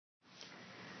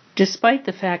Despite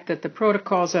the fact that the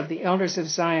Protocols of the Elders of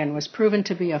Zion was proven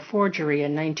to be a forgery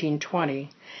in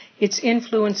 1920, its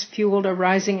influence fueled a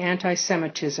rising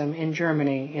anti-Semitism in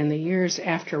Germany in the years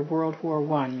after World War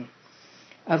I.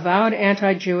 Avowed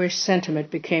anti-Jewish sentiment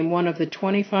became one of the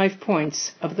 25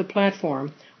 points of the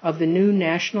platform of the new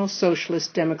National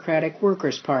Socialist Democratic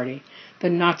Workers' Party, the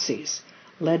Nazis,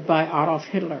 led by Adolf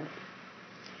Hitler.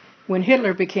 When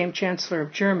Hitler became Chancellor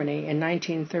of Germany in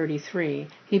 1933,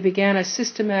 he began a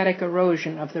systematic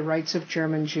erosion of the rights of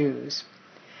German Jews.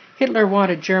 Hitler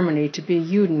wanted Germany to be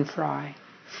Judenfrei,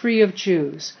 free of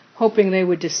Jews, hoping they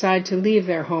would decide to leave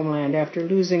their homeland after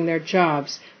losing their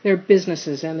jobs, their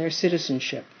businesses, and their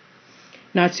citizenship.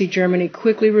 Nazi Germany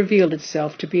quickly revealed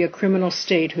itself to be a criminal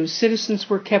state whose citizens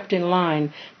were kept in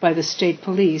line by the state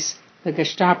police, the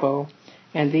Gestapo,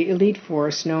 and the elite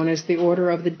force known as the Order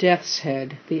of the Death's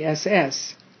Head, the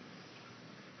SS.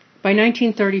 By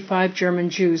 1935, German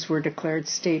Jews were declared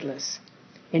stateless.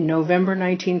 In November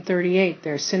 1938,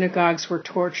 their synagogues were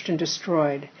torched and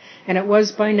destroyed, and it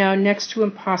was by now next to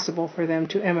impossible for them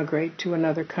to emigrate to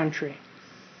another country.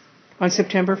 On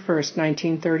September 1,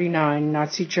 1939,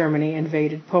 Nazi Germany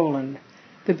invaded Poland,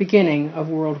 the beginning of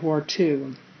World War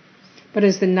II. But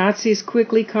as the Nazis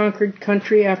quickly conquered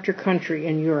country after country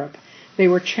in Europe, they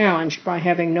were challenged by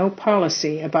having no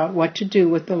policy about what to do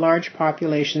with the large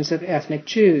populations of ethnic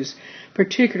Jews,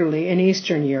 particularly in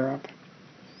Eastern Europe.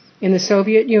 In the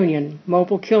Soviet Union,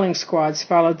 mobile killing squads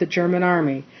followed the German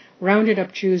army, rounded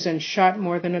up Jews and shot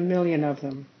more than 1 million of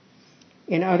them.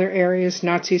 In other areas,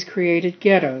 Nazis created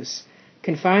ghettos,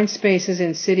 confined spaces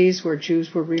in cities where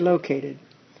Jews were relocated.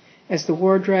 As the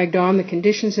war dragged on, the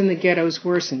conditions in the ghettos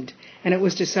worsened, and it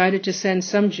was decided to send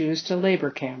some Jews to labor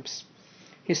camps.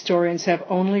 Historians have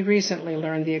only recently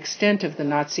learned the extent of the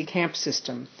Nazi camp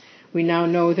system. We now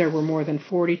know there were more than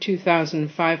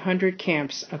 42,500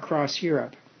 camps across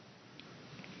Europe.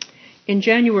 In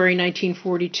January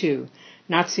 1942,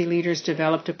 Nazi leaders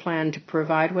developed a plan to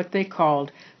provide what they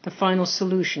called the final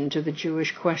solution to the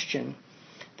Jewish question,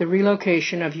 the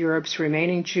relocation of Europe's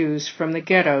remaining Jews from the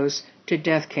ghettos to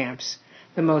death camps,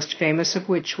 the most famous of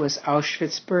which was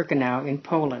Auschwitz-Birkenau in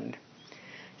Poland.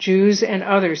 Jews and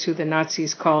others who the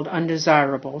Nazis called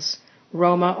undesirables,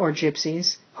 Roma or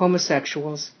Gypsies,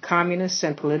 homosexuals, communists,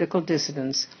 and political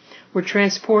dissidents, were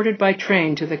transported by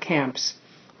train to the camps,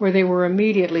 where they were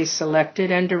immediately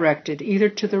selected and directed either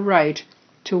to the right,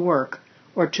 to work,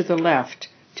 or to the left,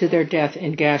 to their death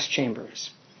in gas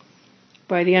chambers.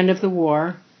 By the end of the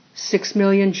war, 6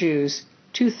 million Jews,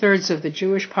 2/3 of the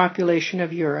Jewish population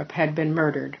of Europe, had been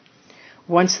murdered.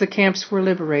 Once the camps were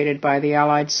liberated by the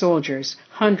Allied soldiers,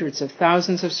 hundreds of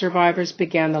thousands of survivors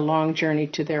began the long journey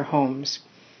to their homes.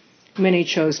 Many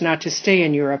chose not to stay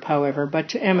in Europe, however, but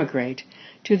to emigrate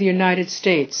to the United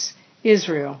States,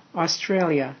 Israel,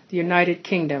 Australia, the United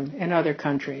Kingdom, and other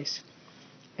countries.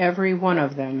 Every one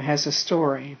of them has a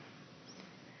story.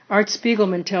 Art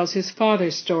Spiegelman tells his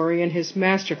father's story in his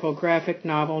masterful graphic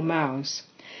novel, Mouse.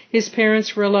 His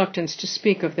parents' reluctance to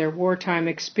speak of their wartime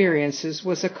experiences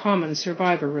was a common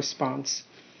survivor response.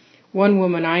 One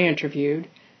woman I interviewed,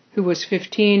 who was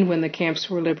 15 when the camps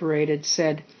were liberated,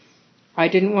 said, "I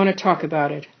didn't want to talk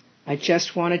about it. I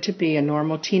just wanted to be a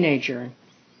normal teenager."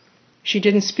 She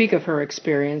didn't speak of her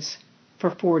experience for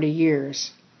 40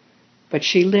 years, but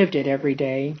she lived it every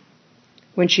day.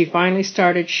 When she finally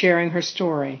started sharing her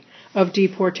story of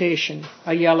deportation,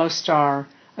 a yellow star,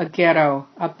 a ghetto,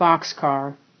 a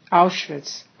boxcar,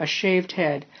 Auschwitz, a shaved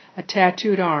head, a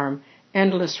tattooed arm,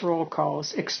 endless roll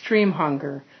calls, extreme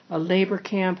hunger, a labor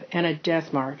camp, and a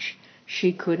death march,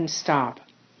 she couldn't stop.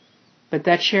 But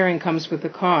that sharing comes with a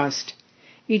cost.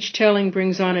 Each telling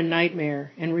brings on a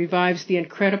nightmare and revives the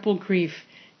incredible grief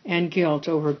and guilt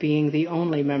over being the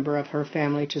only member of her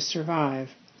family to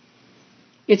survive.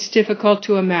 It's difficult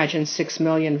to imagine 6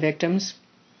 million victims.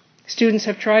 Students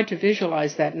have tried to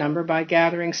visualize that number by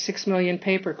gathering 6 million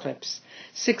paper clips,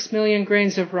 6 million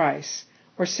grains of rice,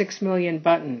 or 6 million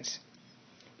buttons.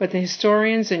 But the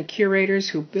historians and curators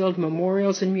who build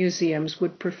memorials and museums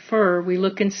would prefer we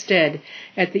look instead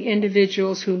at the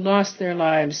individuals who lost their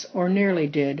lives, or nearly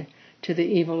did, to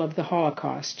the evil of the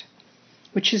Holocaust.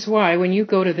 Which is why when you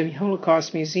go to the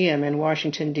Holocaust Museum in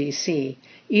Washington, D.C.,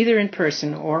 either in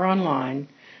person or online,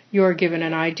 you are given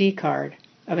an ID card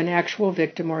of an actual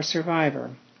victim or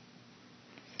survivor.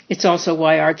 It's also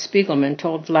why Art Spiegelman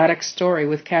told Vladek's story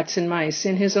with cats and mice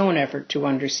in his own effort to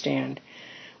understand.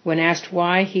 When asked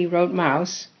why he wrote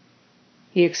Mouse,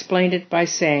 he explained it by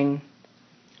saying,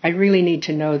 "I really need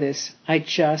to know this. I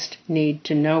just need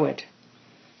to know it."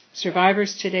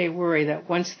 Survivors today worry that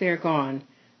once they're gone,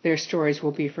 their stories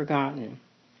will be forgotten.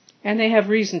 And they have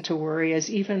reason to worry, as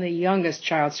even the youngest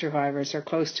child survivors are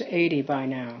close to 80 by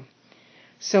now.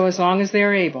 So as long as they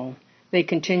are able, they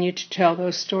continue to tell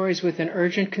those stories with an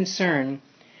urgent concern,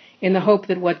 in the hope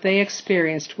that what they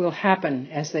experienced will happen,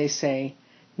 as they say,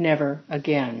 never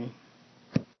again.